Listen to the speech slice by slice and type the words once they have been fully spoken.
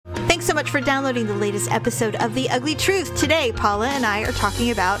so much for downloading the latest episode of The Ugly Truth. Today, Paula and I are talking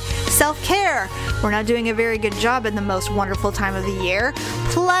about self-care. We're not doing a very good job in the most wonderful time of the year.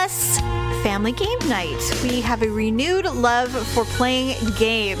 Plus, family game night. We have a renewed love for playing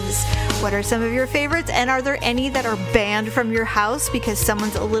games. What are some of your favorites, and are there any that are banned from your house because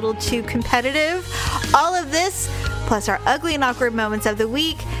someone's a little too competitive? All of this, plus our ugly and awkward moments of the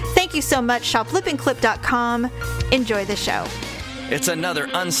week. Thank you so much, shoplipandclip.com. Enjoy the show. It's another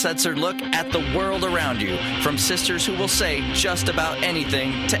uncensored look at the world around you, from sisters who will say just about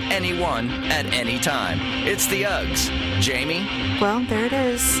anything to anyone at any time. It's the Uggs. Jamie? Well, there it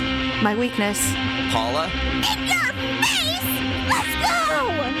is. My weakness. Paula? In your face! Let's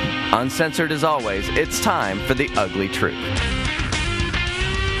go! Uncensored as always, it's time for the Ugly Truth.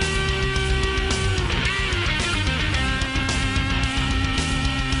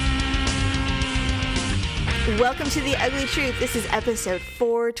 Welcome to The Ugly Truth. This is episode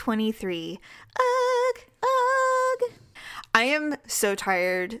 423. Ugh. I am so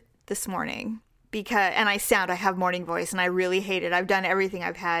tired this morning because, and I have morning voice and I really hate it. I've done everything.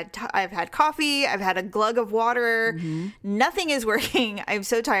 I've had coffee. I've had a glug of water. Mm-hmm. Nothing is working. I'm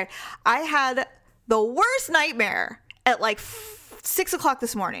so tired. I had the worst nightmare at like 6 o'clock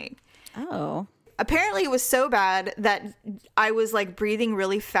this morning. Oh. Apparently it was so bad that I was like breathing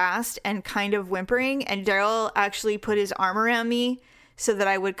really fast and kind of whimpering, and Daryl actually put his arm around me so that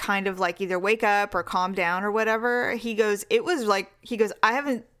I would kind of like either wake up or calm down or whatever. He goes, I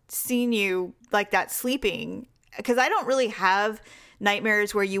haven't seen you like that sleeping, because I don't really have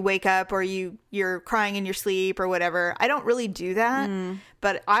nightmares where you wake up or you're crying in your sleep or whatever. I don't really do that,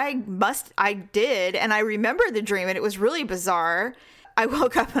 but I did, and I remember the dream, and it was really bizarre. I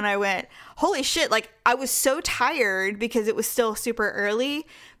woke up and I went, holy shit, like I was so tired because it was still super early,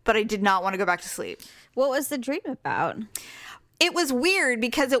 but I did not want to go back to sleep. What was the dream about? It was weird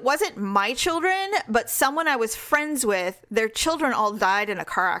because it wasn't my children, but someone I was friends with, their children all died in a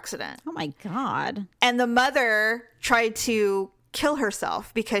car accident. Oh my God. And the mother tried to kill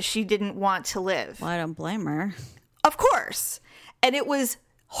herself because she didn't want to live. Well, I don't blame her. Of course. And it was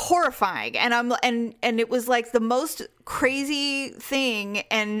horrifying, and it was like the most crazy thing,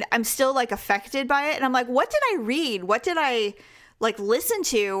 and I'm still like affected by it, and I'm like, what did I read? What did I like listen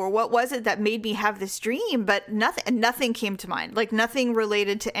to, or what was it that made me have this dream? But nothing came to mind, like nothing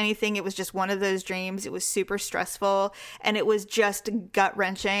related to anything. It was just one of those dreams. It was super stressful, and it was just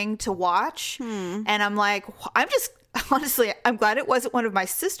gut-wrenching to watch. And I'm like, honestly, I'm glad it wasn't one of my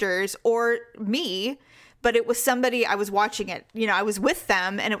sisters or me, but it was somebody. I was watching it. I was with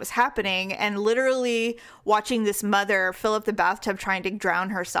them and it was happening, and literally watching this mother fill up the bathtub trying to drown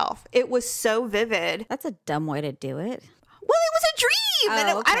herself. It was so vivid. That's a dumb way to do it. Well, it was a dream.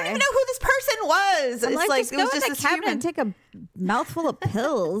 And okay. I don't even know who this person was. I'm it's like just it was go just in the this cabinet human. and take a mouthful of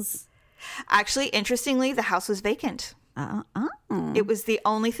pills. Actually, interestingly, the house was vacant. It was the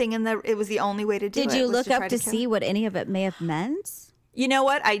only thing it was the only way to do it. Did you look up to kill see what any of it may have meant? You know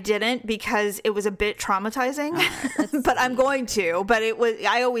what? I didn't, because it was a bit traumatizing, but I'm going to. But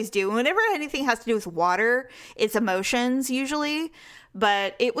I always do. Whenever anything has to do with water, it's emotions usually.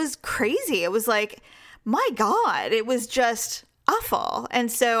 But it was crazy. It was like, my God, it was just awful. And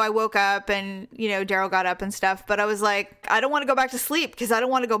so I woke up and, Daryl got up and stuff. But I was like, I don't want to go back to sleep because I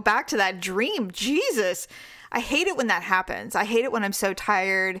don't want to go back to that dream. Jesus. I hate it when that happens. I hate it when I'm so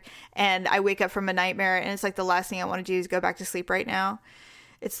tired and I wake up from a nightmare and it's like the last thing I want to do is go back to sleep right now.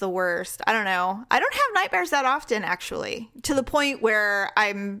 It's the worst. I don't know. I don't have nightmares that often, actually, to the point where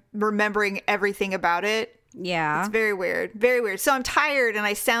I'm remembering everything about it. Yeah. It's very weird. Very weird. So I'm tired and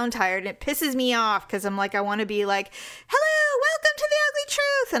I sound tired, and it pisses me off because I'm like, I want to be like, hello, welcome to the Ugly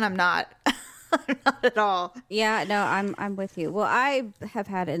Truth. And I'm not. I'm not at all. Yeah, no, I'm with you. Well, I have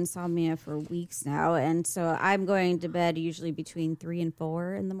had insomnia for weeks now, and so I'm going to bed usually between 3 and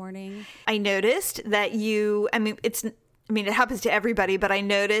 4 in the morning. I noticed that it happens to everybody, but I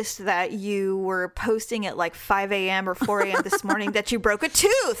noticed that you were posting at like 5 a.m. or 4 a.m. this morning that you broke a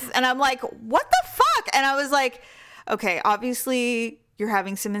tooth. And I'm like, what the fuck? And I was like, okay, obviously you're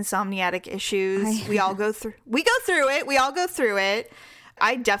having some insomniatic issues. We all go through it. We all go through it.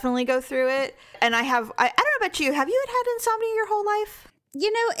 I definitely go through it. And I don't know about you. Have you had insomnia your whole life?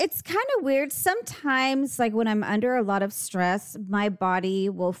 It's kind of weird. Sometimes, like when I'm under a lot of stress, my body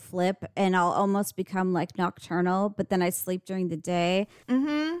will flip and I'll almost become like nocturnal, but then I sleep during the day.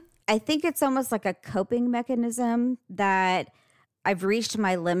 Mm-hmm. I think it's almost like a coping mechanism that I've reached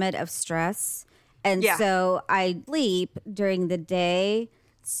my limit of stress. And so I sleep during the day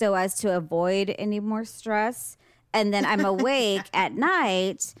so as to avoid any more stress. And then I'm awake at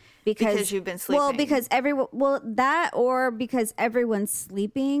night because you've been sleeping. Well, because everyone's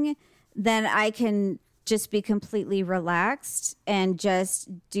sleeping, then I can just be completely relaxed and just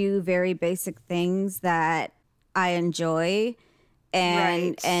do very basic things that I enjoy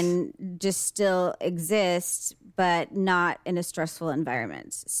and just still exist, but not in a stressful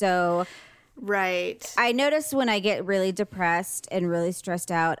environment. So right. I notice when I get really depressed and really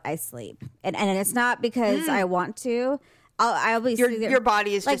stressed out, I sleep. And it's not because I want to. I'll be your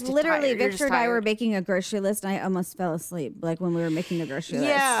body is like just literally tired. You're Victor and I were making a grocery list and I almost fell asleep like when we were making the grocery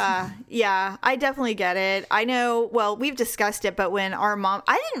list. Yeah, I definitely get it. I know, well, we've discussed it, but when our mom,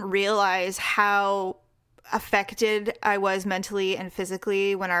 I didn't realize how affected I was mentally and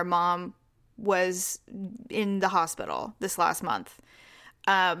physically when our mom was in the hospital this last month.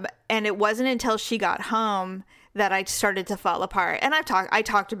 And it wasn't until she got home that I started to fall apart. And I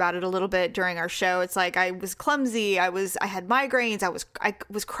talked about it a little bit during our show. It's like I was clumsy. I had migraines. I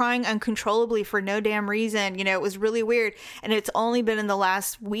was crying uncontrollably for no damn reason. You know, it was really weird. And it's only been in the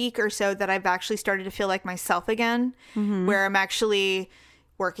last week or so that I've actually started to feel like myself again, where I'm actually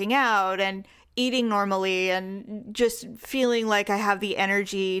working out and eating normally and just feeling like I have the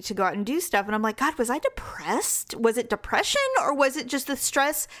energy to go out and do stuff. And I'm like, God, was I depressed? Was it depression, or was it just the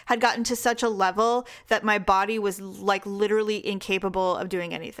stress had gotten to such a level that my body was like literally incapable of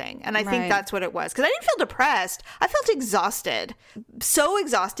doing anything? And I think that's what it was, because I didn't feel depressed. I felt exhausted, so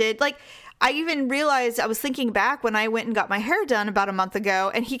exhausted. Like, I even realized, I was thinking back when I went and got my hair done about a month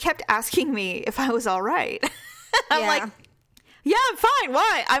ago, and he kept asking me if I was all right. I'm like, yeah, I'm fine.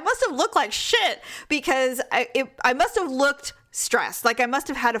 Why? I must have looked like shit because I must have looked stressed. Like I must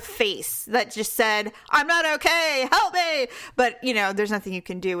have had a face that just said, I'm not okay, help me. But, you know, there's nothing you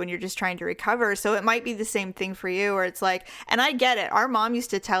can do when you're just trying to recover. So it might be the same thing for you, where it's like, and I get it. Our mom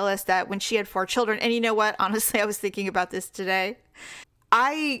used to tell us that when she had 4 children, and you know what? Honestly, I was thinking about this today.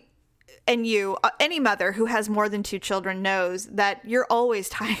 And you, any mother who has more than 2 children knows that you're always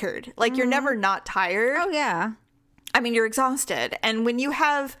tired. Like you're never not tired. Oh, yeah. I mean, you're exhausted. And when you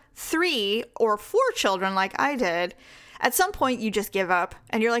have 3 or 4 children like I did, at some point you just give up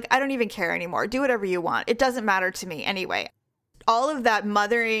and you're like, I don't even care anymore. Do whatever you want. It doesn't matter to me anyway. All of that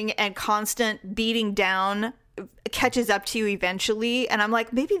mothering and constant beating down catches up to you eventually. And I'm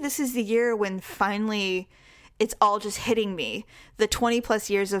like, maybe this is the year when finally it's all just hitting me. The 20 plus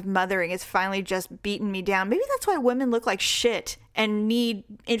years of mothering is finally just beating me down. Maybe that's why women look like shit and need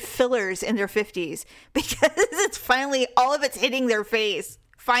fillers in their 50s, because it's finally, all of it's hitting their face.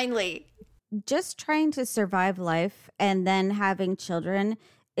 Finally. Just trying to survive life and then having children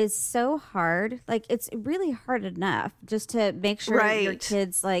is so hard. Like it's really hard enough just to make sure your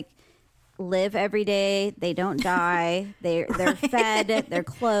kids like live every day, they don't die, they're fed, they're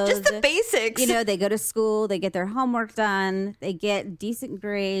clothed, just the basics, you know, they go to school, they get their homework done, they get decent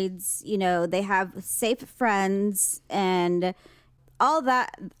grades, you know, they have safe friends, and all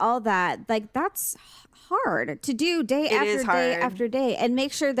that like that's hard to do day after day, and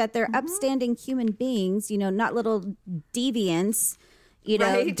make sure that they're upstanding human beings, you know, not little deviants, you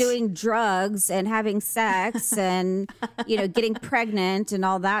know, doing drugs and having sex and, you know, getting pregnant and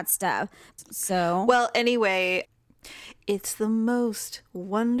all that stuff. So, well, anyway, it's the most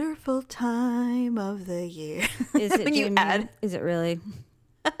wonderful time of the year. Is it, Jamie? Is it really?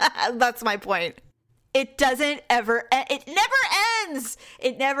 That's my point. It doesn't ever, it never ends.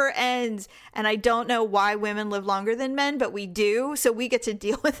 It never ends. And I don't know why women live longer than men, but we do. So we get to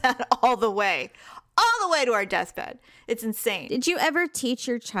deal with that all the way to our deathbed. It's insane. Did you ever teach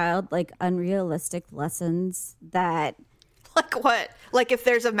your child like unrealistic lessons that... Like what? Like if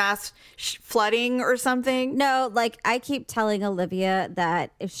there's a mass flooding or something? No, like I keep telling Olivia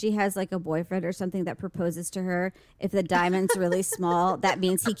that if she has like a boyfriend or something that proposes to her, if the diamond's really small, that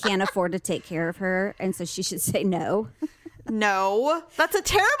means he can't afford to take care of her. And so she should say no. No, that's a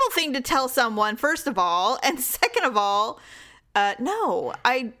terrible thing to tell someone, first of all. And second of all, no,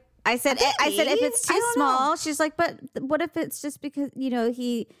 I said if it's too small, she's like, but what if it's just because, you know,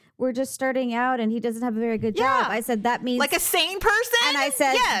 we're just starting out and he doesn't have a very good job. I said that means like a sane person. And I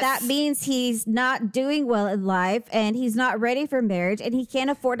said that means he's not doing well in life and he's not ready for marriage and he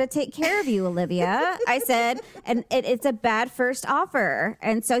can't afford to take care of you, Olivia. I said, and it's a bad first offer.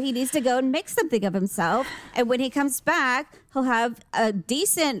 And so he needs to go and make something of himself. And when he comes back, he'll have a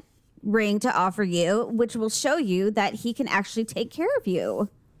decent ring to offer you, which will show you that he can actually take care of you.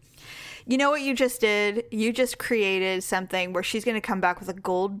 You know what you just did? You just created something where she's going to come back with a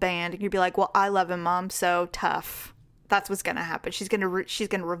gold band and you'd be like, well, I love him, Mom, so tough. That's what's going to happen. She's going to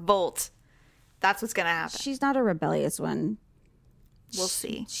revolt. That's what's going to happen. She's not a rebellious one. We'll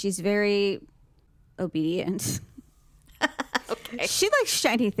see. She's very obedient. Okay. Okay. She likes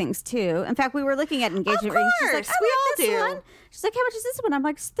shiny things too. In fact, we were looking at engagement rings. She's like, course, we all this do. one. She's like, how much is this one? I'm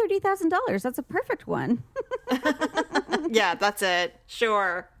like, it's $30,000. That's a perfect one. Yeah, that's it.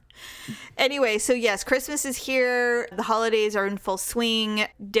 Sure. Anyway, so yes, Christmas is here. The holidays are in full swing.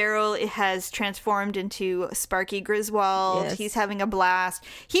 Daryl has transformed into Sparky Griswold. Yes. He's having a blast.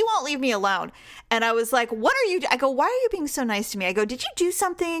 He won't leave me alone. And I was like, what are you? I go, why are you being so nice to me? I go, did you do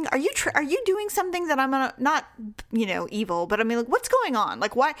something? Are you doing something that I'm not, evil, but I mean, like, what's going on?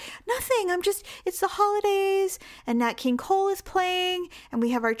 Like, why? Nothing. It's the holidays and Nat King Cole is playing and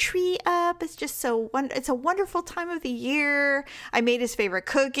we have our tree up. It's just it's a wonderful time of the year. I made his favorite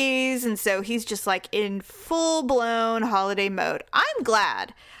cookies. And so he's just like in full blown holiday mode. I'm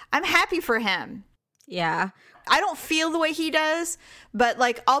glad. I'm happy for him. Yeah. I don't feel the way he does, but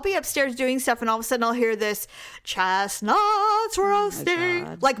like I'll be upstairs doing stuff and all of a sudden I'll hear this chestnuts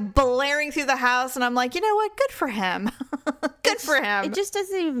roasting like blaring through the house. And I'm like, you know what? Good for him. Good for him. It just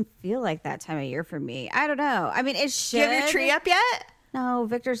doesn't even feel like that time of year for me. I don't know. I mean, it should. Do you have your tree up yet? No,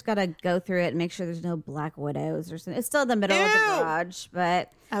 Victor's got to go through it and make sure there's no black widows or something. It's still in the middle of the garage,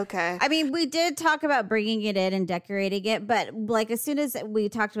 but okay. I mean, we did talk about bringing it in and decorating it, but like as soon as we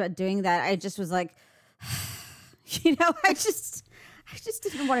talked about doing that, I just was like, I just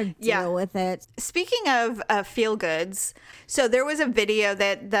didn't want to deal with it. Speaking of feel goods, so there was a video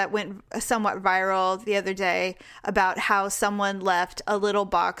that went somewhat viral the other day about how someone left a little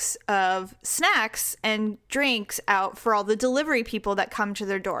box of snacks and drinks out for all the delivery people that come to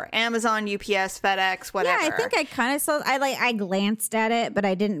their door. Amazon, UPS, FedEx, whatever. Yeah, I think I kind of saw. I glanced at it, but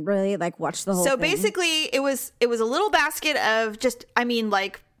I didn't really watch the whole thing. So basically, it was a little basket of just,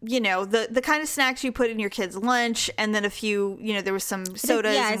 the kind of snacks you put in your kid's lunch, and then a few, there was some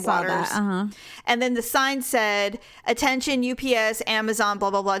sodas and waters. And then the sign said, attention UPS, Amazon, blah,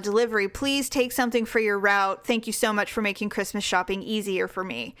 blah, blah, delivery. Please take something for your route. Thank you so much for making Christmas shopping easier for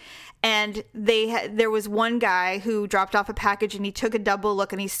me. And there was one guy who dropped off a package and he took a double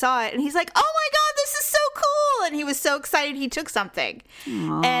look and he saw it and he's like, oh my God, this is so cool. And he was so excited he took something.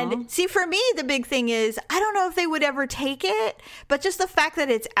 Aww. And see, for me, the big thing is, I don't know if they would ever take it, but just the fact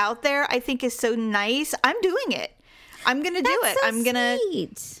that it's out there, I think is so nice. I'm doing it. I'm going to do it.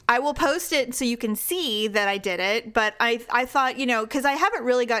 Sweet. I will post it so you can see that I did it. But I thought, because I haven't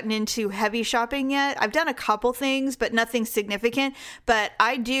really gotten into heavy shopping yet. I've done a couple things, but nothing significant. But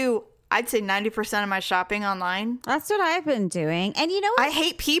I'd say 90% of my shopping online. That's what I've been doing. And you know what? I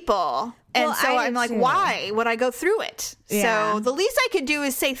hate people. And so I'm like, why would I go through it? Yeah. So the least I could do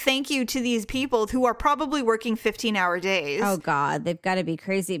is say thank you to these people who are probably working 15-hour days. Oh, God. They've got to be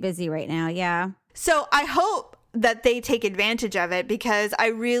crazy busy right now. Yeah. So I hope that they take advantage of it because I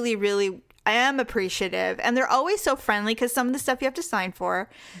really, really I am appreciative. And they're always so friendly because some of the stuff you have to sign for.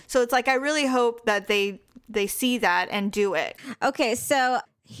 So it's like, I really hope that they see that and do it. Okay, so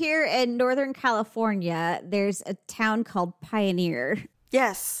here in Northern California, there's a town called Pioneer.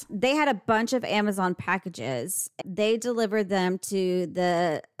 Yes. They had a bunch of Amazon packages. They delivered them to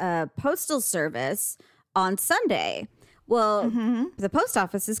the postal service on Sunday. Well, the post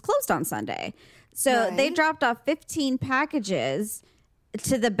office is closed on Sunday. So they dropped off 15 packages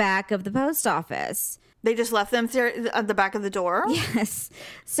to the back of the post office. They just left them there at the back of the door? Yes.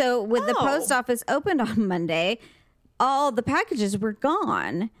 So when the post office opened on Monday, all the packages were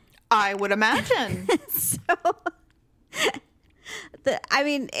gone. I would imagine.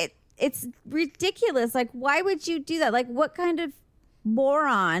 It's ridiculous. Like, why would you do that? Like, what kind of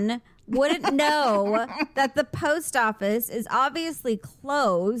moron wouldn't know that the post office is obviously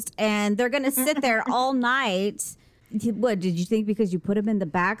closed and they're going to sit there all night? What did you think? Because you put them in the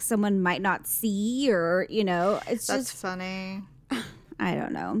back, someone might not see, or it's That's just funny. I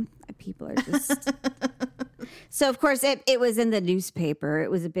don't know. People are just. So of course it was in the newspaper.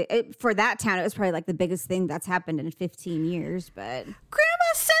 It was for that town. It was probably like the biggest thing that's happened in 15 years. But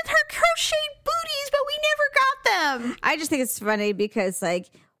Grandma sent her crocheted booties, but we never got them. I just think it's funny because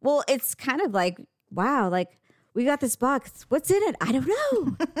it's kind of like, wow, like we got this box. What's in it? I don't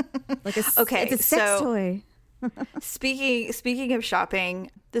know. It's a sex toy. Speaking of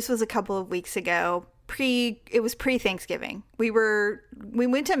shopping, this was a couple of weeks ago. It was pre-Thanksgiving. We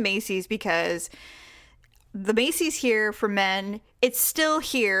went to Macy's because the Macy's here for men, it's still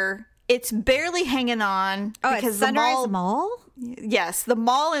here. It's barely hanging on. Oh, because the Sunrise Mall? Yes, the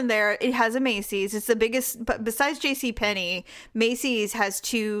mall in there, it has a Macy's. It's the biggest, but besides JCPenney, Macy's has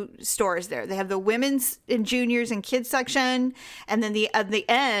 2 stores there. They have the women's and juniors and kids section, and then at the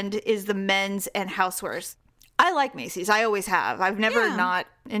end is the men's and housewares. I like Macy's. I always have. I've never not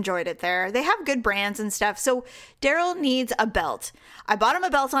enjoyed it there. They have good brands and stuff. So Daryl needs a belt. I bought him a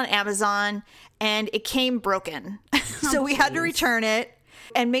belt on Amazon and it came broken. So we had to return it.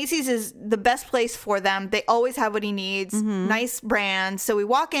 And Macy's is the best place for them. They always have what he needs. Nice brand. So we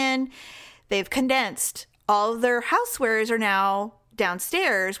walk in. They've condensed. All of their housewares are now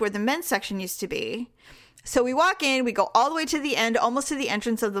downstairs where the men's section used to be. So we walk in, we go all the way to the end, almost to the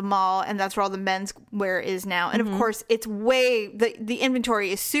entrance of the mall, and that's where all the men's wear is now. And of course, it's the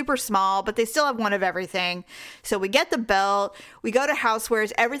inventory is super small, but they still have one of everything. So we get the belt, we go to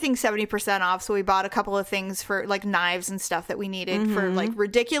housewares, everything's 70% off. So we bought a couple of things for like knives and stuff that we needed for like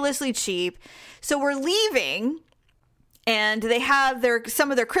ridiculously cheap. So we're leaving. And they have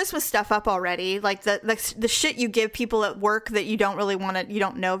some of their Christmas stuff up already, like the shit you give people at work that you don't really want to, you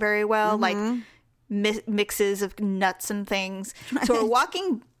don't know very well, like mixes of nuts and things. So we're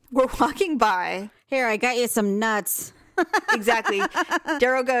walking by. Here, I got you some nuts. Exactly.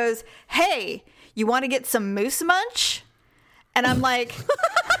 Daryl goes, "Hey, you want to get some moose munch?" And I'm like,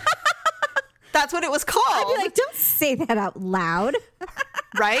 that's what it was called. I'd be like, don't say that out loud.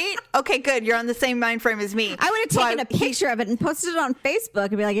 Right? Okay, good. You're on the same mind frame as me. I would have taken a picture of it and posted it on Facebook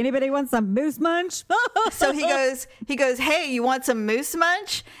and be like, anybody want some moose munch? So he goes, "Hey, you want some moose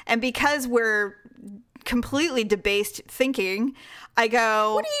munch?" And because we're completely debased thinking, I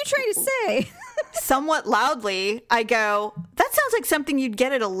go, "What are you trying to say?" Somewhat loudly, I go, "That sounds like something you'd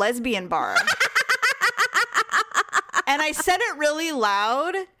get at a lesbian bar." And I said it really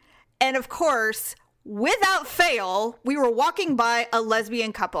loud. And of course, without fail, we were walking by a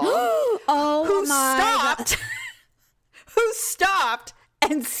lesbian couple who stopped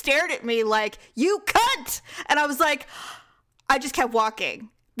and stared at me like, "You cunt!" And I was like, I just kept walking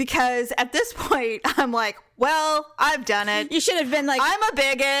because at this point, I'm like, well, I've done it. You should have been like, I'm a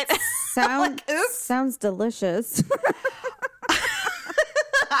bigot. Sounds delicious.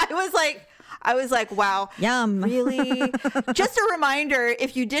 I was like, wow. Yum. Really? Just a reminder,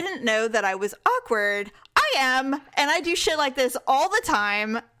 if you didn't know that I was awkward, I am. And I do shit like this all the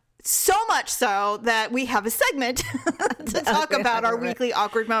time. So much so that we have a segment to talk about our weekly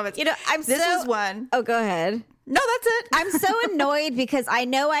awkward moments. You know, this is one. Oh, go ahead. No, that's it. I'm so annoyed because I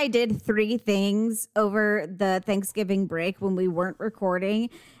know I did 3 things over the Thanksgiving break when we weren't recording.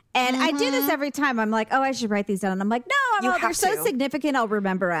 And I do this every time. I'm like, oh, I should write these down. And I'm like, no, they're so significant, I'll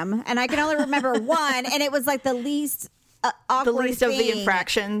remember them. And I can only remember one. And it was like the least awkward the least thing, of the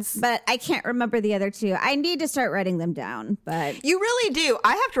infractions. But I can't remember the other 2. I need to start writing them down. But you really do.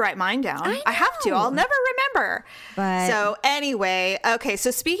 I have to write mine down. I have to. I'll never remember. But so anyway, okay.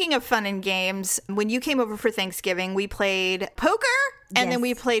 So speaking of fun and games, when you came over for Thanksgiving, we played poker. And then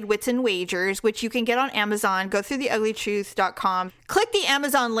we played Wits and Wagers, which you can get on Amazon. Go through theuglytruth.com. Click the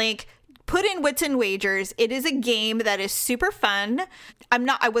Amazon link. Put in Wits and Wagers. It is a game that is super fun.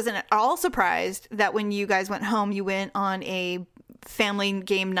 I wasn't at all surprised that when you guys went home, you went on a family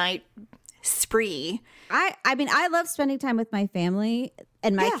game night spree. I mean, I love spending time with my family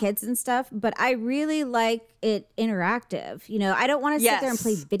and my kids and stuff, but I really like it interactive. You know, I don't want to sit there and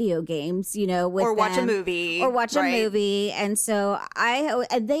play video games, you know, with watch a movie. Or watch a movie. And so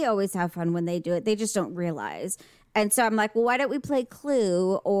and they always have fun when they do it. They just don't realize. And so I'm like, well, why don't we play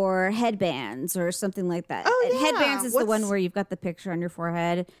Clue or Headbands or something like that? Oh, yeah. Headbands is the one where you've got the picture on your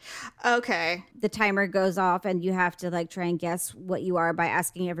forehead. Okay. The timer goes off and you have to like try and guess what you are by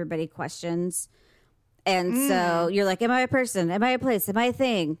asking everybody questions. And so you're like, am I a person? Am I a place? Am I a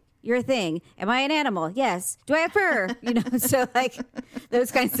thing? You're a thing. Am I an animal? Yes. Do I have fur? You know, so like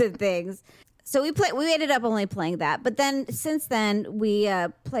those kinds of things. So we ended up only playing that. But then since then, we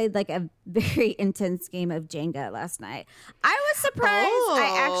played like a very intense game of Jenga last night. I was surprised.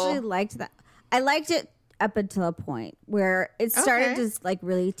 I actually liked that. I liked it up until a point where it started to like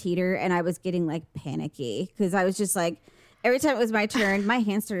really teeter and I was getting like panicky because I was just like, every time it was my turn, my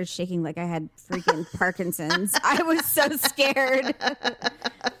hands started shaking like I had freaking Parkinson's. I was so scared.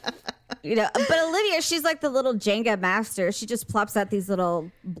 You know, but Olivia, she's like the little Jenga master. She just plops out these little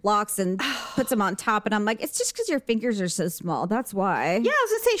blocks and puts them on top. And I'm like, it's just because your fingers are so small. That's why. Yeah, I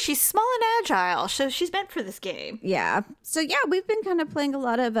was going to say, she's small and agile. So she's meant for this game. Yeah. So, yeah, we've been kind of playing a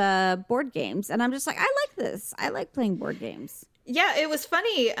lot of board games. And I'm just like, I like this. I like playing board games. Yeah, it was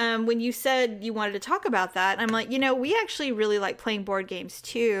funny when you said you wanted to talk about that. I'm like, you know, we actually really like playing board games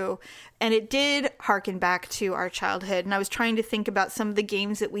too. And it did harken back to our childhood. And I was trying to think about some of the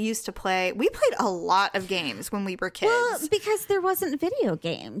games that we used to play. We played a lot of games when we were kids. Well, because there wasn't video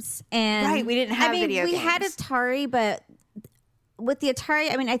games. And right, we didn't have video games. We had Atari, but with the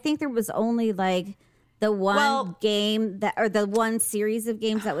Atari, I mean, I think there was only like the one game that, or the one series of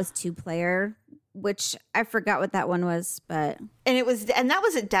games that was 2-player. which I forgot what that one was, but and that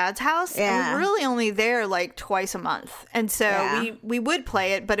was at Dad's house. Yeah. And we were really only there like twice a month. And so we would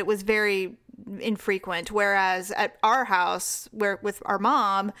play it, but it was very infrequent. Whereas at our house, where with our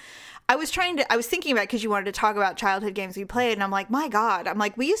mom, I was thinking about, because you wanted to talk about childhood games we played, and I'm like, my God,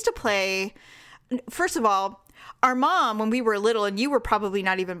 we used to play, first of all, our mom, when we were little, and you were probably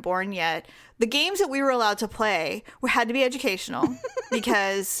not even born yet, the games that we were allowed to play had to be educational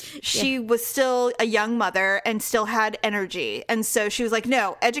because she was still a young mother and still had energy. And so she was like,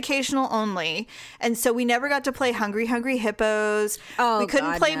 no, educational only. And so we never got to play Hungry Hungry Hippos. Oh, we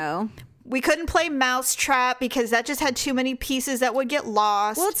couldn't God, play. no. We couldn't play Mousetrap because that just had too many pieces that would get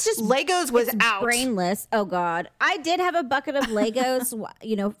lost. Well, it's just Legos was out. brainless. Oh God, I did have a bucket of Legos.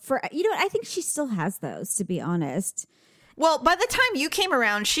 I think she still has those. To be honest, Well, by the time you came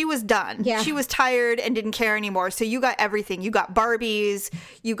around, she was done. Yeah. She was tired and didn't care anymore. So you got everything. You got Barbies.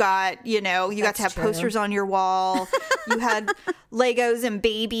 You got, you got to have true. posters on your wall. You had Legos and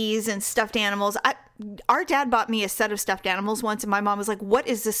babies and stuffed animals. Our dad bought me a set of stuffed animals once, and my mom was like, what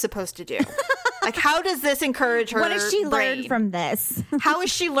is this supposed to do? Like, how does this encourage her what has she brain? learned from this? How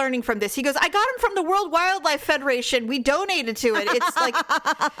is she learning from this? He goes, I got him from the World Wildlife Federation. We donated to it. It's like,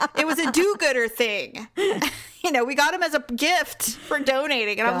 it was a do-gooder thing. We got him as a gift for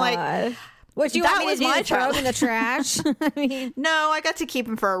donating. And I'm like, what you that want me was to do? my Throw child. them in the trash? I mean, no, I got to keep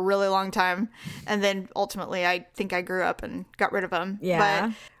him for a really long time. And then ultimately, I think I grew up and got rid of him.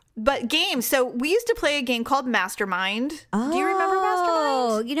 Yeah. But games. So we used to play a game called Mastermind. Do you remember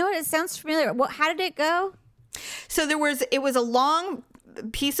Mastermind? Oh, you know what? It sounds familiar. How did it go? So it was a long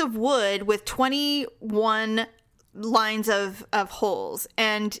piece of wood with 21 lines of holes,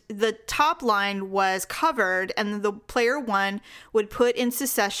 and the top line was covered, and the player one would put in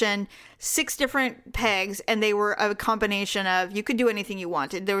succession 6 different pegs, and they were a combination of, you could do anything you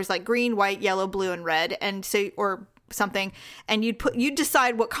wanted. There was like green, white, yellow, blue, and red, and so, or something, and you'd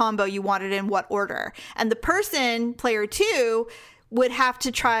decide what combo you wanted in what order, and the person, player 2, would have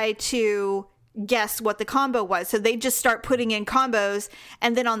to try to guess what the combo was. So they just start putting in combos,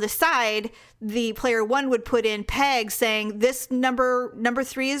 and then on the side, the player 1 would put in pegs saying this number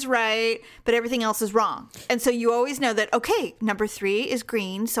 3 is right, but everything else is wrong. And so you always know that, okay, number 3 is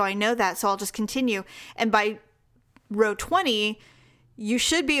green, so I know that, so I'll just continue. And by row 20, you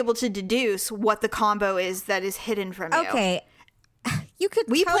should be able to deduce what the combo is that is hidden from you. Okay.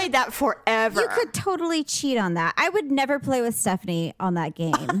 We played that forever. You could totally cheat on that. I would never play with Stephanie on that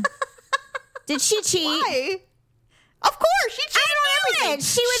game. Did she cheat? Why? Of course, she cheated on everything.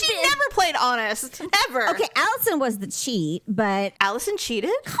 She never played honest. Never. Okay, Allison was the cheat, but Allison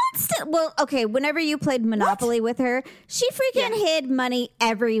cheated? well, okay, whenever you played Monopoly with her, she freaking hid money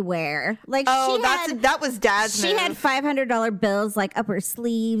everywhere. Like, that was Dad's She move. had $500 bills like up her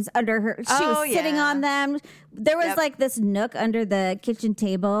sleeves, under her. She was sitting on them. There was like this nook under the kitchen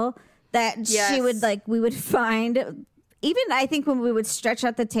table that she would we would find. Even I think when we would stretch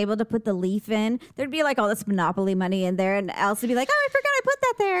out the table to put the leaf in, there'd be like all this Monopoly money in there, and Alice would be like, "Oh, I forgot I put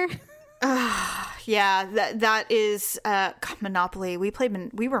that there." Yeah, that is Monopoly.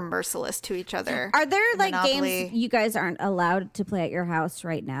 We were merciless to each other. Are there like Monopoly. games you guys aren't allowed to play at your house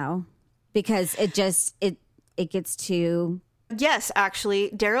right now because it gets too? Yes,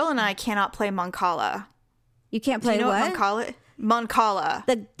 actually, Daryl and I cannot play Moncala. You can't play Do you know what? Moncala.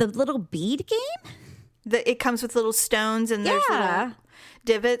 The little bead game? It comes with little stones and there's little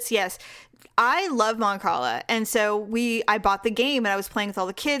divots. Yes. I love Moncala. And so I bought the game and I was playing with all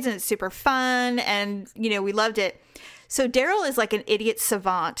the kids, and it's super fun. And, we loved it. So Daryl is like an idiot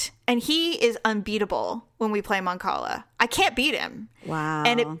savant, and he is unbeatable when we play Moncala. I can't beat him. Wow.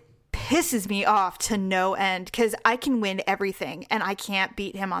 And it pisses me off to no end because I can win everything and I can't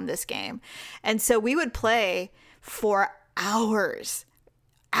beat him on this game. And so we would play for hours,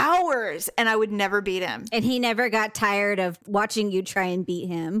 and I would never beat him. And he never got tired of watching you try and beat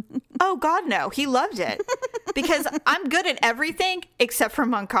him. Oh, God, no. He loved it because I'm good at everything except for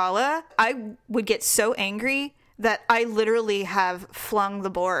Moncala. I would get so angry that I literally have flung the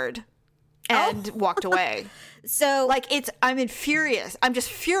board and walked away. So I'm furious. I'm just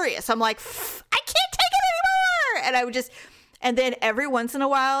furious. I'm like, I can't take it anymore. And I would and then every once in a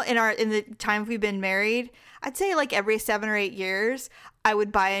while in the time we've been married, I'd say like every 7 or 8 years, I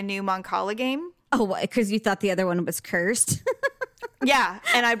would buy a new Moncala game. Oh, because you thought the other one was cursed? Yeah.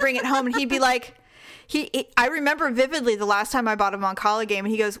 And I bring it home and he'd be like, I remember vividly the last time I bought a Moncala game,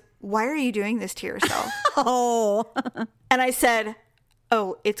 and he goes, why are you doing this to yourself? Oh. And I said,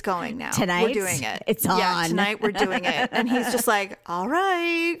 oh, it's going now. Tonight? We're doing it. It's on. Yeah, tonight we're doing it. And he's just like, all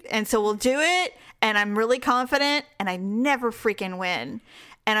right. And so we'll do it. And I'm really confident, and I never freaking win.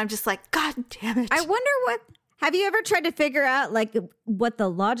 And I'm just like, God damn it. I wonder have you ever tried to figure out like what the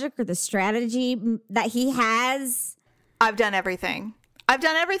logic or the strategy that he has? I've done everything.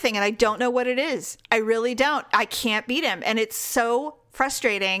 And I don't know what it is. I really don't. I can't beat him. And it's so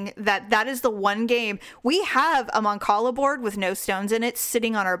frustrating that is the one game. We have a Mancala board with no stones in it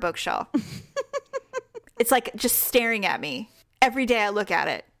sitting on our bookshelf. It's like just staring at me. Every day I look at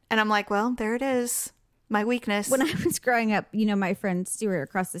it and I'm like, well, there it is. My weakness. When I was growing up, you know, my friend Stuart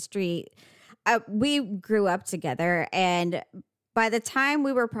across the street, we grew up together. And by the time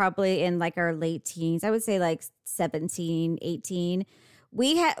we were probably in like our late teens, I would say like 17, 18,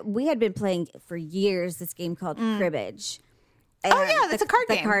 we had been playing for years this game called Cribbage. And oh, yeah, that's a card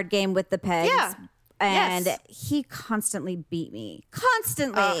game. The card game with the pegs. Yeah. And yes. he constantly beat me.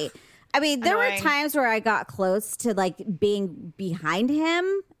 Constantly. Ugh. I mean, there Annoying. were times where I got close to like being behind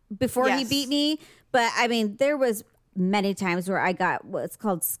him before he beat me. But I mean, there was many times where I got what's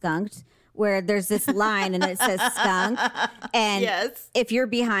called skunked, where there's this line and it says skunk. And if you're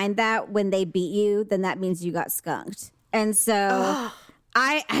behind that when they beat you, then that means you got skunked. And so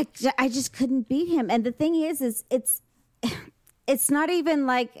I just couldn't beat him. And the thing is it's not even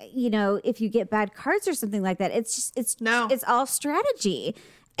like, you know, if you get bad cards or something like that. It's just, it's all strategy.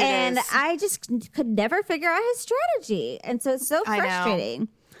 And I just could never figure out his strategy. And so it's so frustrating.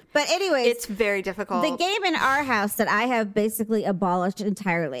 But anyways, it's very difficult. The game in our house that I have basically abolished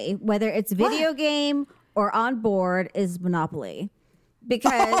entirely, whether it's video game or on board, is Monopoly.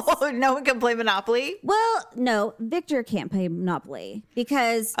 Because no one can play Monopoly? Well, no, Victor can't play Monopoly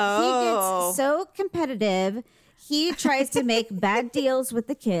because he gets so competitive. He tries to make bad deals with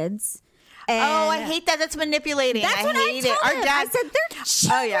the kids. And I hate that. That's manipulating. That's what I told him. I said, they're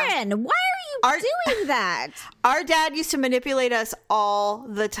children. Why are you doing that? Our dad used to manipulate us all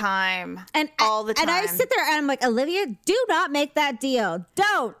the time. All the time. And I sit there and I'm like, Olivia, do not make that deal.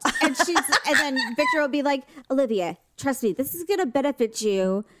 Don't. And and then Victor will be like, Olivia, trust me, this is going to benefit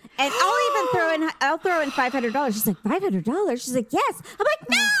you. And I'll throw in $500. She's like, $500? She's like, yes. I'm like,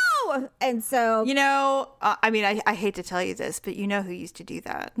 no. And so, you know, I mean, I hate to tell you this, but you know who used to do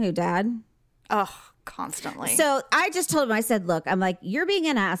that? Who, Dad? Oh, constantly. So I just told him, I said, look, I'm like, you're being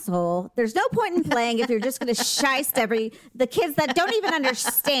an asshole. There's no point in playing if you're just going to shyst the kids that don't even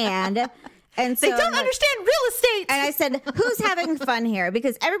understand. And so they don't understand real estate. And I said, who's having fun here?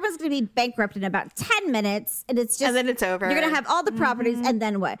 Because everyone's going to be bankrupt in about 10 minutes. And it's just, and then it's over. You're going to have all the properties. And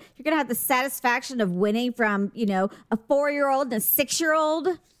then what? You're going to have the satisfaction of winning from, you know, a 4-year-old and a 6-year-old.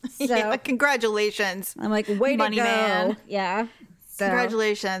 So yeah, congratulations. I'm like, way money to go. Man. Yeah. So.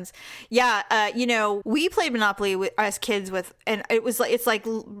 Congratulations. Yeah. You know, we played Monopoly as kids and it's like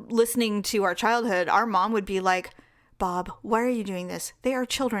listening to our childhood. Our mom would be like, Bob, why are you doing this? They are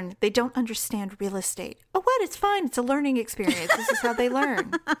children. They don't understand real estate. Oh, what? It's fine. It's a learning experience. This is how they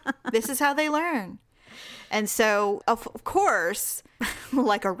learn. This is how they learn. And so, of course,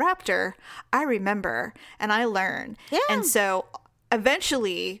 like a raptor, I remember and I learn. Yeah. And so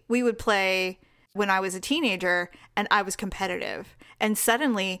eventually we would play when I was a teenager and I was competitive. And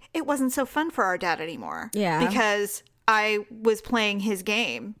suddenly it wasn't so fun for our dad anymore. Yeah. Because I was playing his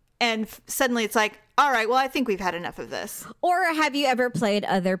game. And suddenly it's like, all right, well, I think we've had enough of this. Or have you ever played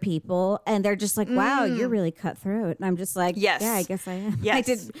other people and they're just like, wow, you're really cutthroat. And I'm just like, yes. Yeah, I guess I am.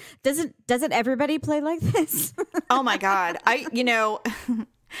 Yes. Doesn't everybody play like this? Oh, my God. I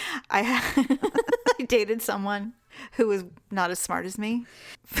dated someone who was not as smart as me.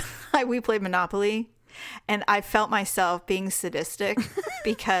 We played Monopoly. And I felt myself being sadistic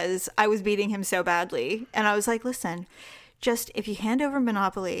because I was beating him so badly. And I was like, listen, just if you hand over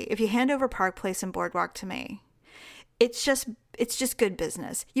Monopoly, if you hand over Park Place and Boardwalk to me, it's just good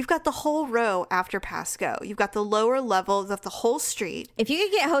business. You've got the whole row after Pasco. You've got the lower levels of the whole street. If you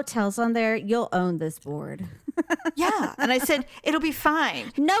could get hotels on there, you'll own this board. Yeah. And I said, it'll be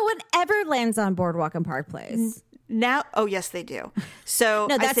fine. No one ever lands on Boardwalk and Park Place. Now, oh, yes, they do. So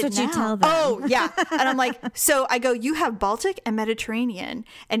no, that's what you tell them. Oh, yeah. And I'm like, so I go, you have Baltic and Mediterranean,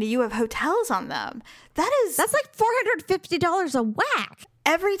 and you have hotels on them. That's like $450 a whack.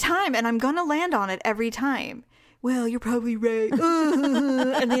 Every time. And I'm going to land on it every time. Well, you're probably right.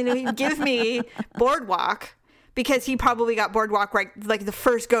 And then he'd give me Boardwalk because he probably got Boardwalk right, like the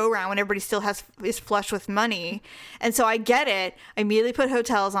first go round when everybody still is flush with money. And so I get it. I immediately put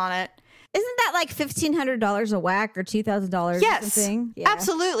hotels on it. Isn't that like $1,500 a whack or $2,000 yes, or something? Yeah,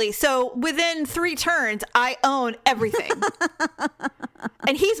 absolutely. So within 3 turns, I own everything.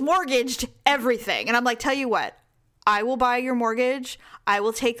 And he's mortgaged everything. And I'm like, tell you what, I will buy your mortgage. I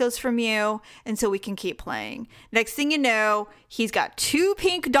will take those from you. And so we can keep playing. Next thing you know, he's got 2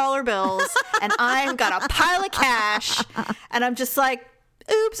 pink dollar bills and I've got a pile of cash. And I'm just like,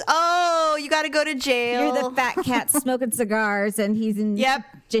 oops, oh, you got to go to jail. You're the fat cat smoking cigars, and he's in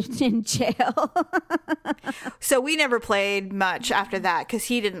in jail. So we never played much after that because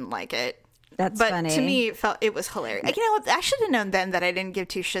he didn't like it. That's but funny. To me, it was hilarious. You know what? I should have known then that I didn't give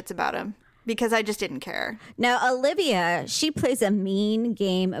two shits about him because I just didn't care. Now, Olivia, she plays a mean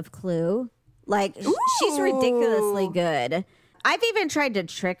game of Clue. Like, she's ridiculously good. I've even tried to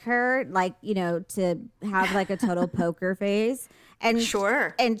trick her, like, you know, to have like a total poker face. And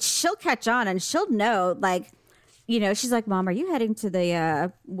sure. And she'll catch on and she'll know, like, you know, she's like, Mom, are you heading to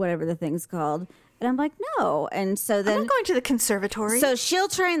the whatever the thing's called? And I'm like, no. And so then I'm going to the conservatory. So she'll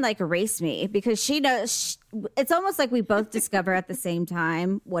try and like erase me because she knows it's almost like we both discover at the same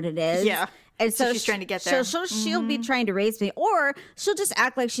time what it is. Yeah. And so she's trying to get there. She'll be trying to erase me, or she'll just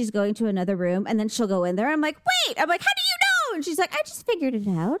act like she's going to another room and then she'll go in there. I'm like, wait. I'm like, how do you know? And she's like, I just figured it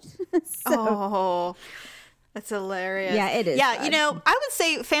out. Oh, that's hilarious. Yeah, it is. Yeah, fun. you know, I would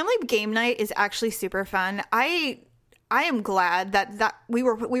say family game night is actually super fun. I am glad that we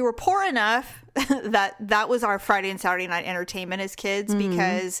were poor enough that was our Friday and Saturday night entertainment as kids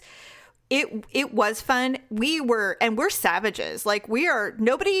because it was fun. We're savages. Like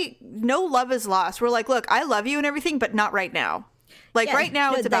no love is lost. We're like, look, I love you and everything, but not right now. Like right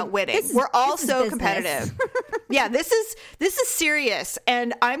now it's about winning. We're all so competitive. Yeah, this is serious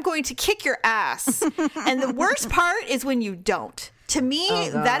and I'm going to kick your ass. And the worst part is when you don't. To me,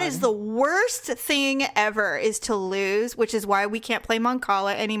 that is the worst thing ever is to lose, which is why we can't play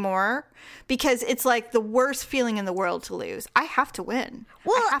Mancala anymore because it's like the worst feeling in the world to lose. I have to win.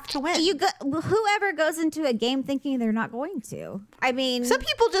 Well, I have to win. Whoever goes into a game thinking they're not going to. I mean, some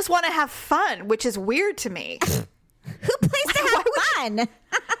people just want to have fun, which is weird to me. Who plays to have fun?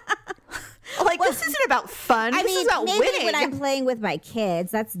 Like, this isn't about fun. This is about maybe winning. When I'm playing with my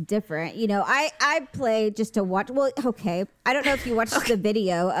kids, that's different. You know, I play just to watch. Well, okay. I don't know if you watched the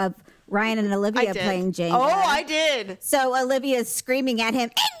video of Ryan and Olivia playing Jenga. Oh, I did. So Olivia's screaming at him,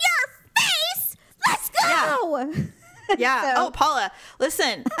 in your face! Let's go! Yeah. So, oh, Paula,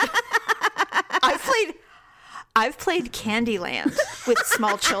 listen. I've played Candyland with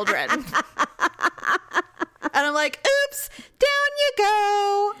small children. And I'm like, oops, down you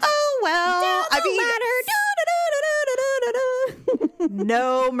go. Oh, well.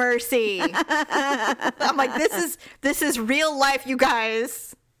 No mercy. I'm like, this is real life, you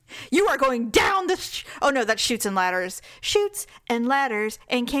guys. You are going down the... oh, no, that's Chutes and Ladders. Chutes and Ladders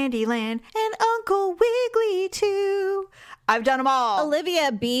and Candyland and Uncle Wiggly, too. I've done them all.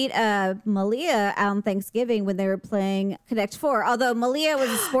 Olivia beat Malia on Thanksgiving when they were playing Connect 4. Although Malia was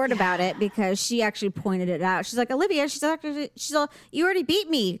a sport about it because she actually pointed it out. She's like, Olivia, she's like, you already beat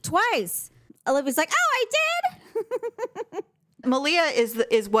me twice. Olivia's like, oh, I did. Malia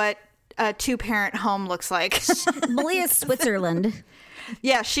is what a two-parent home looks like. Malia's Switzerland.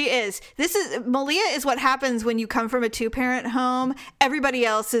 Yeah, she is. Malia is what happens when you come from a two-parent home. Everybody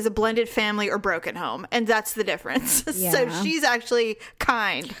else is a blended family or broken home, and that's the difference. Yeah. So she's actually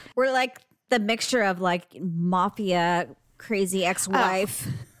kind. We're like the mixture of like mafia, crazy ex-wife,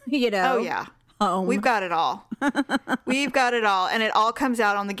 you know. Oh, yeah. Home. We've got it all. We've got it all, and it all comes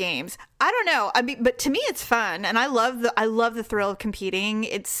out on the games. I don't know. I mean, but to me, it's fun, and I love the thrill of competing.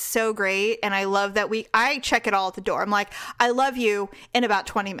 It's so great, and I love that I check it all at the door. I'm like, I love you in about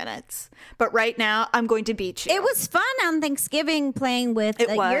 20 minutes, but right now I'm going to beat you. It was fun on Thanksgiving playing with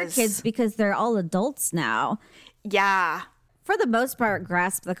your kids because they're all adults now. Yeah, for the most part,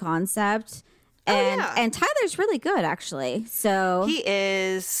 grasp the concept, and Tyler's really good actually. So he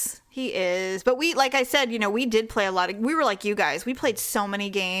is. But like I said, you know, we did play we were like you guys. We played so many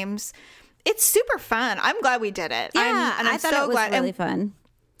games. It's super fun. I'm glad we did it. Yeah, I thought it was really fun.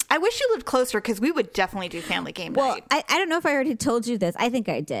 I wish you lived closer because we would definitely do family game night. Well, I don't know if I already told you this. I think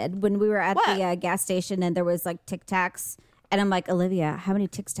I did. When we were at the gas station and there was like Tic Tacs. And I'm like, Olivia, how many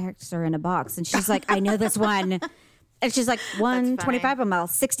Tic Tacs are in a box? And she's like, I know this one. And she's like, 125 a mile,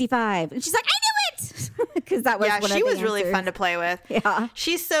 65. And she's like, I knew it. Because that was one of the she was answers. really fun to play with. Yeah.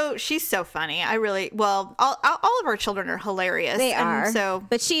 She's so funny. All of our children are hilarious. They are. So,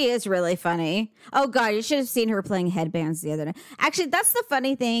 but she is really funny. Oh God, you should have seen her playing headbands the other night. Actually, that's the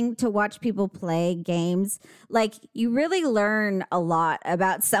funny thing to watch people play games. Like you really learn a lot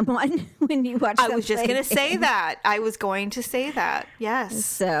about someone when you watch them I was just going to play say games. that. I was going to say that. Yes.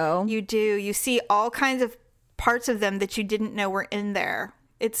 So you do. You see all kinds of parts of them that you didn't know were in there.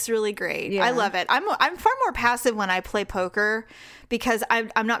 It's really great. Yeah. I love it. I'm far more passive when I play poker because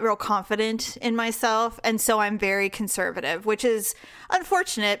I'm not real confident in myself, and so I'm very conservative, which is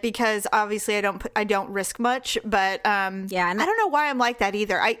unfortunate because obviously I don't risk much. But I don't know why I'm like that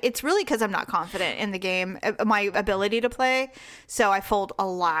either. It's really because I'm not confident in the game, my ability to play, so I fold a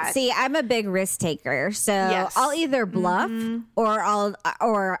lot. See, I'm a big risk taker, so Yes. I'll either bluff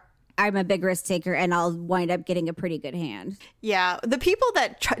or I'm a big risk taker and I'll wind up getting a pretty good hand. Yeah, the people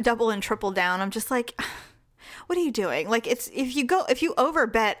that double and triple down, I'm just like, what are you doing? Like, if you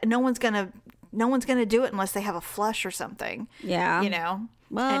overbet, no one's gonna do it unless they have a flush or something. Yeah. You know.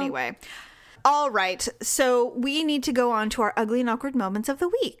 Well. Anyway, all right. So we need to go on to our ugly and awkward moments of the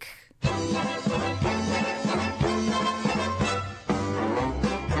week.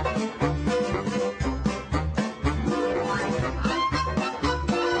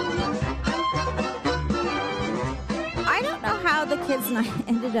 The kids and I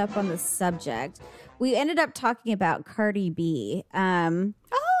ended up on the subject. We ended up talking about Cardi B. And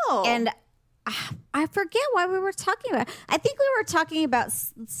I forget why we were talking about. I think we were talking about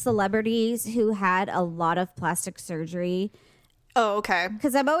celebrities who had a lot of plastic surgery. Oh, okay.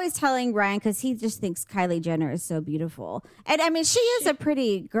 Because I'm always telling Ryan, because he just thinks Kylie Jenner is so beautiful. And I mean, she is a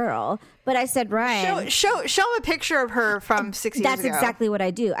pretty girl. But I said, Ryan. Show him a picture of her from 6 years ago. That's exactly what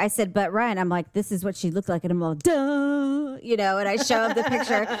I do. I said, but Ryan, I'm like, this is what she looked like. And I'm like, duh. You know, and I show him the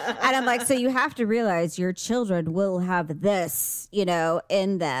picture. And I'm like, so you have to realize your children will have this, you know,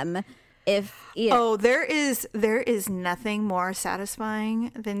 in them. There is nothing more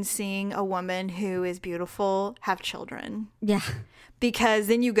satisfying than seeing a woman who is beautiful have children. Yeah. Because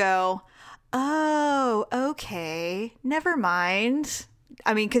then you go, oh, okay, never mind.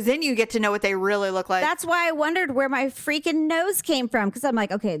 I mean, because then you get to know what they really look like. That's why I wondered where my freaking nose came from. Because I'm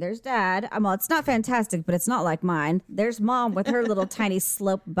like, okay, there's dad. It's not fantastic, but it's not like mine. There's mom with her little tiny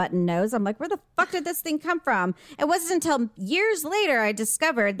slope button nose. I'm like, where the fuck did this thing come from? It wasn't until years later I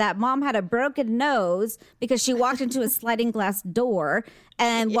discovered that mom had a broken nose because she walked into a sliding glass door.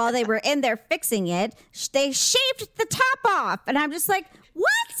 And while they were in there fixing it, they shaved the top off. And I'm just like,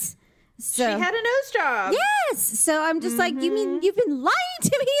 what? So, she had a nose job. Yes. So I'm just like, you mean you've been lying to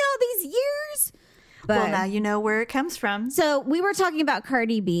me all these years? But, well, now you know where it comes from. So we were talking about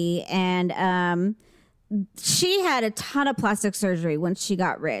Cardi B, and she had a ton of plastic surgery once she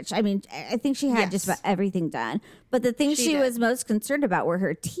got rich. I mean, I think she had just about everything done. But the thing she was most concerned about were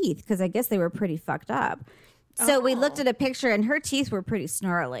her teeth, because I guess they were pretty fucked up. So we looked at a picture, and her teeth were pretty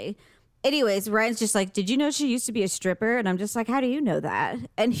snarly. Anyways, Ryan's just like, did you know she used to be a stripper? And I'm just like, how do you know that?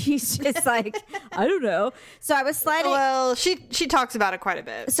 And he's just like, I don't know. So I was sliding. Well, she talks about it quite a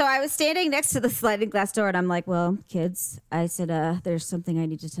bit. So I was standing next to the sliding glass door, and I'm like, well, kids, I said, there's something I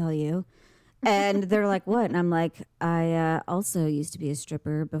need to tell you. And they're like, what? And I'm like, I also used to be a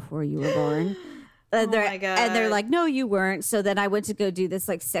stripper before you were born. Oh my God. And they're like, no, you weren't. So then I went to go do this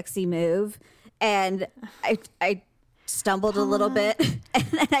like sexy move, and I stumbled a little bit, and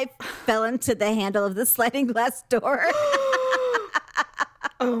then I fell into the handle of the sliding glass door.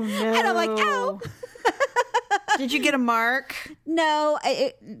 Oh no. And I'm like, ow. Did you get a mark? No,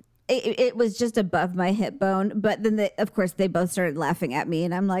 it was just above my hip bone. But then, of course, they both started laughing at me,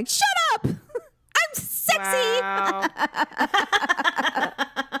 and I'm like, shut up. I'm sexy. Wow.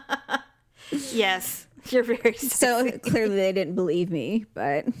 Yes, you're very sexy. So clearly they didn't believe me,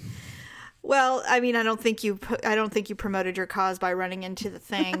 but... Well, I mean, I don't think you promoted your cause by running into the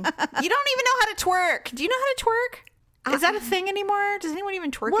thing. You don't even know how to twerk. Do you know how to twerk? Is that a thing anymore? Does anyone even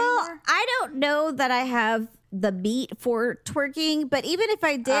twerk anymore? I don't know that I have the beat for twerking, but even if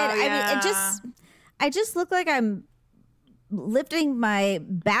I did, I mean, I just look like I'm lifting my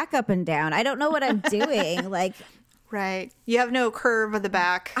back up and down. I don't know what I'm doing. Like, right. You have no curve of the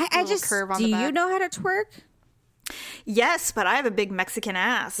back. I just curve on the back. Do you know how to twerk? Yes, but I have a big Mexican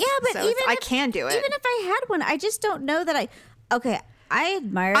ass. Yeah, but so I can do it. Even if I had one, I just don't know that I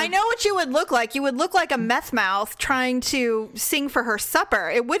admire. I know what you would look like. You would look like a meth mouth trying to sing for her supper.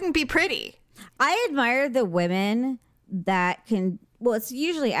 It wouldn't be pretty. I admire the women that can. Well, it's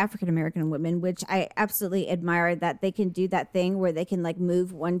usually African American women, which I absolutely admire that they can do that thing where they can like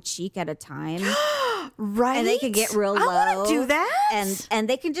move one cheek at a time. Right. And they can get real low. I want to do that. And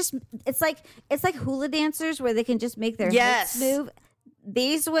they can just it's like hula dancers where they can just make their hips move.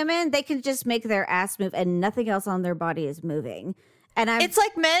 These women, they can just make their ass move and nothing else on their body is moving. And it's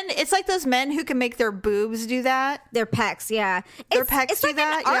like those men who can make their boobs do that. Their pecs, yeah. Their pecs do like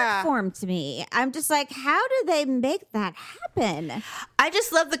that, an art yeah. form to me. I'm just like, how do they make that happen? I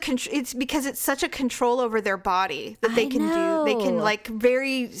just love it's because it's such a control over their body that they can do. They can like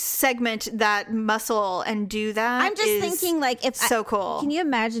very segment that muscle and do that. I'm just thinking like if so cool. Can you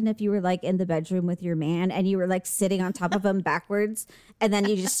imagine if you were like in the bedroom with your man and you were like sitting on top of him backwards and then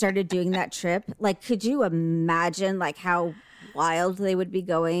you just started doing that trip? Like, could you imagine like how wild they would be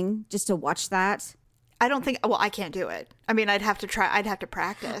going just to watch that? I don't think. Well, I can't do it. I mean, I'd have to try. I'd have to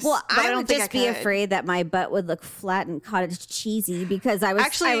practice. Well, but I would just be afraid that my butt would look flat and cottage cheesy because I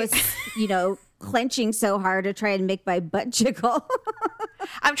was clenching so hard to try and make my butt jiggle.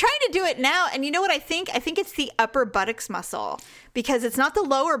 I'm trying to do it now, and you know what I think? I think it's the upper buttocks muscle because it's not the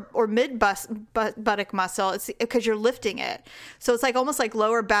lower or mid buttock muscle. It's because you're lifting it, so it's like almost like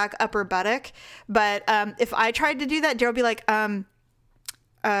lower back, upper buttock. But if I tried to do that, Daryl would be like,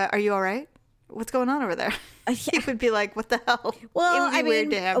 "Are you all right? What's going on over there?" He would be like, "What the hell?" Well, it would be weird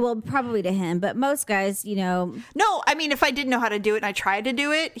to him. Well, probably to him, but most guys, No, I mean, if I didn't know how to do it and I tried to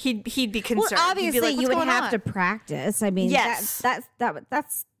do it, he'd be concerned. Well, obviously, like, you would have to practice. I mean, yes,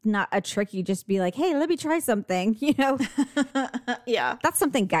 that's not a trick. You just be like, "Hey, let me try something." Yeah, that's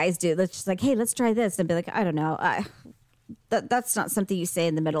something guys do. That's just like, "Hey, let's try this," and be like, "I don't know." That's not something you say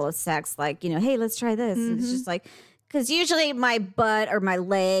in the middle of sex, like, "Hey, let's try this." Mm-hmm. It's just like. Because usually my butt or my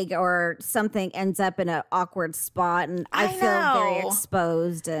leg or something ends up in an awkward spot and I feel very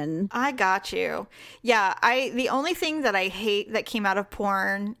exposed. And I got you. Yeah, the only thing that I hate that came out of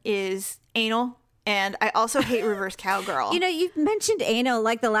porn is anal. And I also hate reverse cowgirl. You've mentioned anal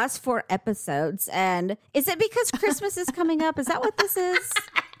like the last 4 episodes. And is it because Christmas is coming up? Is that what this is?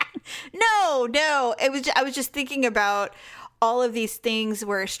 No. I was just thinking about all of these things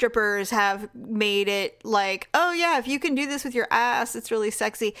where strippers have made it like, oh yeah, if you can do this with your ass, it's really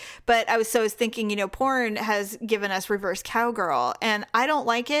sexy. But I was thinking, porn has given us reverse cowgirl and I don't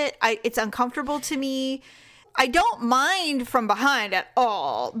like it. It's uncomfortable to me. I don't mind from behind at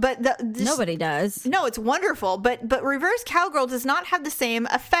all, but nobody does. No, it's wonderful, but reverse cowgirl does not have the same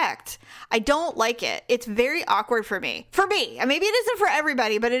effect. I don't like it. It's very awkward for me. And maybe it isn't for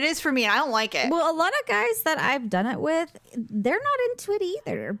everybody, but it is for me, and I don't like it. Well, a lot of guys that I've done it with, they're not into it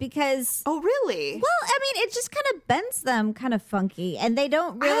either because. Oh, really? Well, I mean, it just kind of bends them kind of funky, and they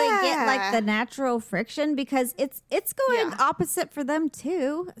don't really get like the natural friction because it's going opposite for them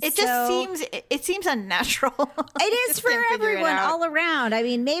too. It just seems unnatural. It is for everyone all around. I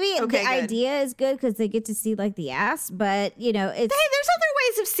mean, maybe the idea is good because they get to see like the ass, but it's there's other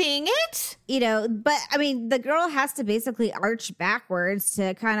ways of seeing it. But I mean, the girl has to basically arch backwards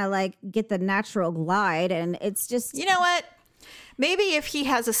to kind of like get the natural glide, and it's just you know what? Maybe if he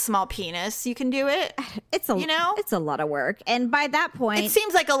has a small penis, you can do it. It's a lot of work, and by that point, it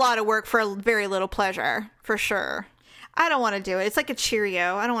seems like a lot of work for a very little pleasure, for sure. I don't want to do it. It's like a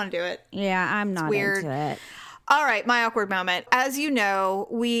Cheerio. I don't want to do it. Yeah, I'm not into it. All right, my awkward moment. As you know,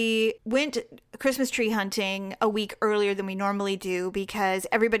 we went Christmas tree hunting a week earlier than we normally do because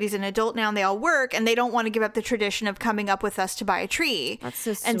everybody's an adult now and they all work and they don't want to give up the tradition of coming up with us to buy a tree. That's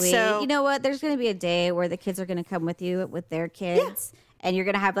so sweet. And so, you know what? There's going to be a day where the kids are going to come with you with their kids. Yeah. And you're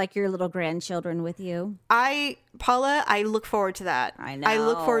going to have like your little grandchildren with you. Paula, I look forward to that. I know. I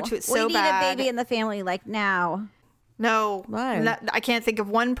look forward to it so bad. We need a baby in the family like now. No, I can't think of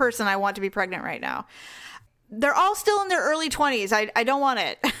one person I want to be pregnant right now. They're all still in their early 20s. I don't want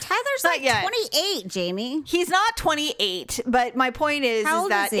it. Tyler's like 28, Jamie. He's not 28, but my point is, How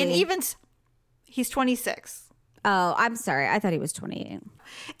old that is he? He's 26. Oh, I'm sorry. I thought he was 28.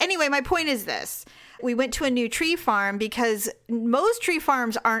 Anyway, my point is this. We went to a new tree farm because most tree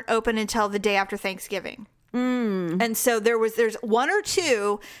farms aren't open until the day after Thanksgiving. And so there's 1 or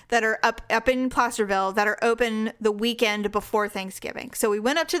 2 that are up in Placerville that are open the weekend before Thanksgiving. So we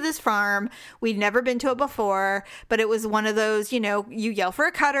went up to this farm. We'd never been to it before, but it was one of those, you yell for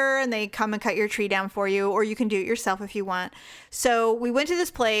a cutter and they come and cut your tree down for you, or you can do it yourself if you want. So we went to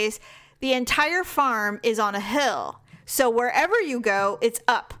this place. The entire farm is on a hill. So wherever you go, it's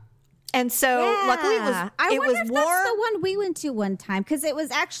up. And so luckily it was warm. I wonder if that's the one we went to one time because it was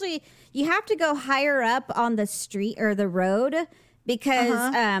actually, you have to go higher up on the street or the road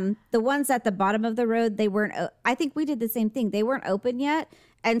because the ones at the bottom of the road, they weren't, I think we did the same thing. They weren't open yet.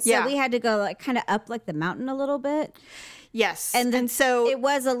 And so we had to go like kind of up like the mountain a little bit. Yes. And so it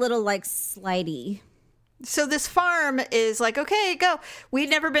was a little like slidey. So this farm is like, okay, go. We'd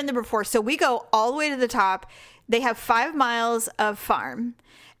never been there before. So we go all the way to the top. They have 5 miles of farm.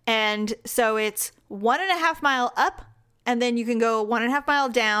 And so it's 1.5 mile up and then you can go 1.5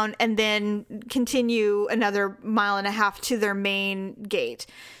 miles down and then continue another 1.5 miles to their main gate.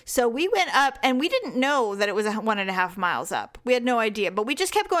 So we went up, and we didn't know that it was 1.5 miles up. We had no idea, but we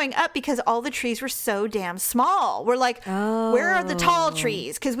just kept going up because all the trees were so damn small. We're like, where are the tall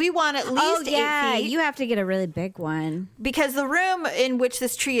trees? Because we want at least 8 feet. You have to get a really big one. Because the room in which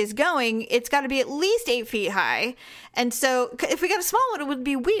this tree is going, it's got to be at least 8 feet high. And so if we got a small one, it would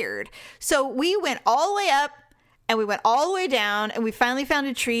be weird. So we went all the way up, and we went all the way down, and we finally found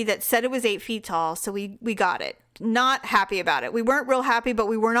a tree that said it was 8 feet tall. So we got it. Not happy about it. We weren't real happy, but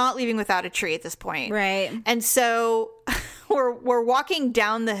we were not leaving without a tree at this point. Right. And so we're walking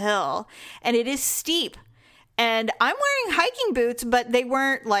down the hill, and it is steep. And I'm wearing hiking boots, but they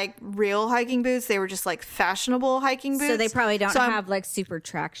weren't like real hiking boots. They were just like fashionable hiking boots. So they probably don't have like super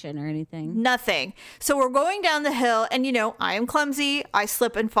traction or anything. Nothing. So we're going down the hill, and I am clumsy. I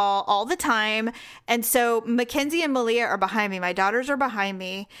slip and fall all the time. And so Mackenzie and Malia are behind me. My daughters are behind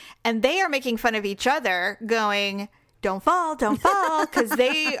me, and they are making fun of each other, going, don't fall, because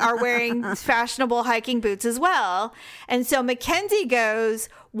they are wearing fashionable hiking boots as well. And so Mackenzie goes,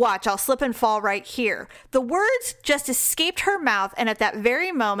 watch, I'll slip and fall right here. The words just escaped her mouth, and at that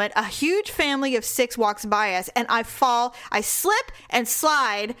very moment, a huge family of 6 walks by us, and I fall, I slip and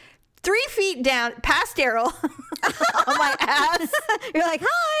slide 3 feet down past Daryl on my ass. You're like,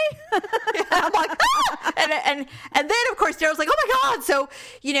 hi. I'm like, ah! and then of course Daryl's like, oh my God. So,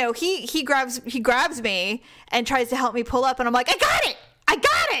 he grabs me and tries to help me pull up, and I'm like, I got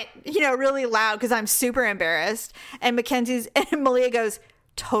it, really loud because I'm super embarrassed. And Malia goes,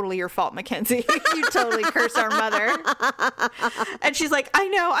 totally your fault, Mackenzie. You totally cursed our mother. And she's like, I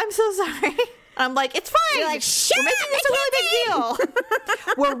know, I'm so sorry. I'm like, it's fine. You're like, shut We're making this a really big deal.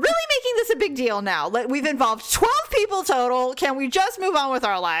 We're really making this a big deal now. We've involved 12 people total. Can we just move on with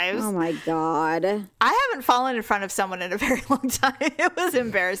our lives? Oh my God. I haven't fallen in front of someone in a very long time. It was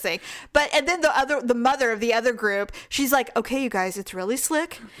embarrassing. And then the mother of the other group, she's like, okay, you guys, it's really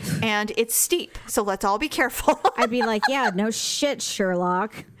slick and it's steep. So let's all be careful. I'd be like, yeah, no shit,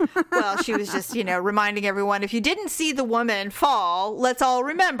 Sherlock. Well, she was just, reminding everyone, if you didn't see the woman fall, let's all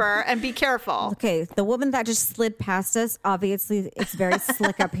remember and be careful. Okay, the woman that just slid past us, obviously it's very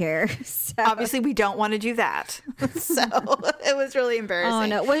slick up here. So. Obviously, we don't want to do that. So it was really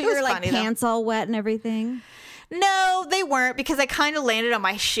embarrassing. Oh, no. Were your funny, pants all wet and everything? No, they weren't, because I kind of landed on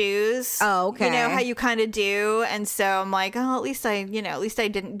my shoes. Oh, okay. You know how you kind of do. And so I'm like, oh, at least I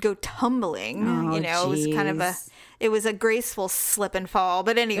didn't go tumbling. Oh, it was kind of a graceful slip and fall.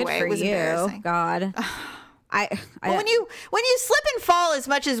 But anyway, it was embarrassing. God. When you slip and fall as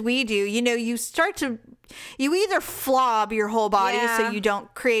much as we do, you start to, you either flob your whole body so you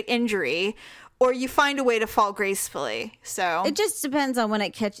don't create injury, or you find a way to fall gracefully. So it just depends on when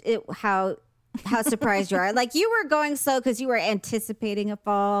how surprised you are. Like, you were going slow because you were anticipating a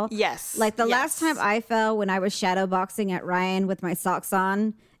fall. Yes. Like the last time I fell, when I was shadow boxing at Ryan with my socks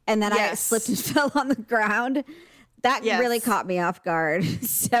on, and then I slipped and fell on the ground. That really caught me off guard.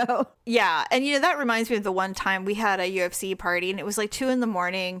 So yeah, and that reminds me of the one time we had a UFC party, and it was like 2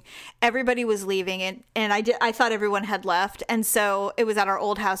 a.m. Everybody was leaving, and I thought everyone had left, and so it was at our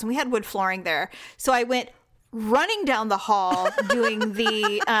old house, and we had wood flooring there. So I went running down the hall doing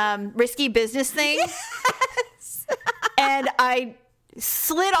the risky business thing, and I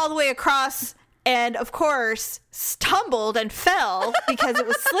slid all the way across. And of course, stumbled and fell because it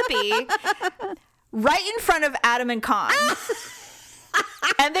was slippy. Right in front of Adam and Con.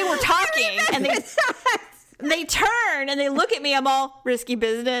 And they were talking, and they turn and they look at me. I'm all, risky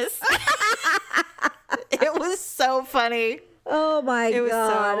business. It was so funny. Oh my God. It was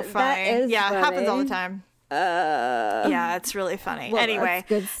so funny. That is funny. It happens all the time. Yeah, it's really funny. Well, anyway,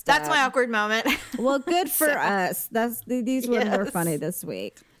 that's that's my awkward moment. Well, good for us. These were funny this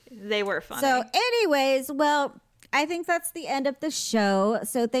week. They were funny. So anyways, well, I think that's the end of the show.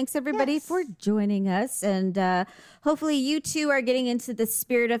 So thanks everybody for joining us. And hopefully you two are getting into the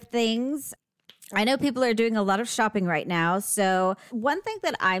spirit of things. I know people are doing a lot of shopping right now. So one thing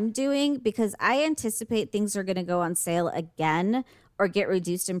that I'm doing, because I anticipate things are going to go on sale again or get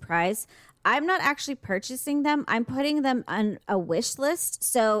reduced in price, I'm not actually purchasing them. I'm putting them on a wish list.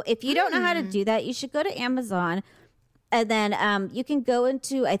 So if you don't know how to do that, you should go to Amazon. And then you can go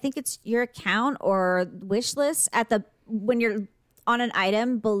into, I think it's your account or wish list when you're on an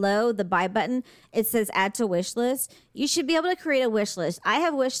item below the buy button, it says add to wish list. You should be able to create a wish list. I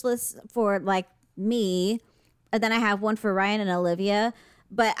have wish lists for like me, and then I have one for Ryan and Olivia.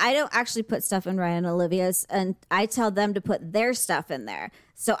 But I don't actually put stuff in Ryan and Olivia's, and I tell them to put their stuff in there.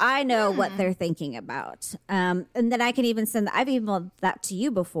 So I know what they're thinking about. And then I can even I've emailed that to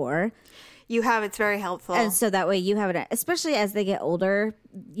you before. You have, it's very helpful. And so that way you have it, especially as they get older,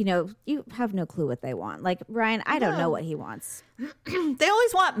 you have no clue what they want. Like Ryan, I don't know what he wants. They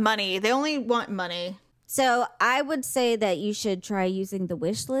always want money. They only want money. So I would say that you should try using the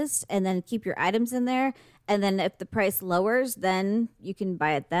wish list and then keep your items in there. And then if the price lowers, then you can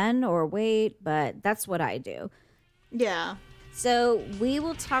buy it then or wait. But that's what I do. Yeah. So we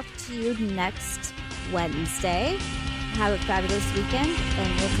will talk to you next Wednesday. Have a fabulous weekend,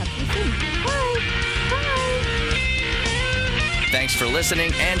 and we'll talk to you soon. Bye. Bye. Thanks for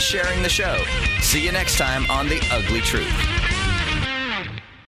listening and sharing the show. See you next time on The Ugly Truth.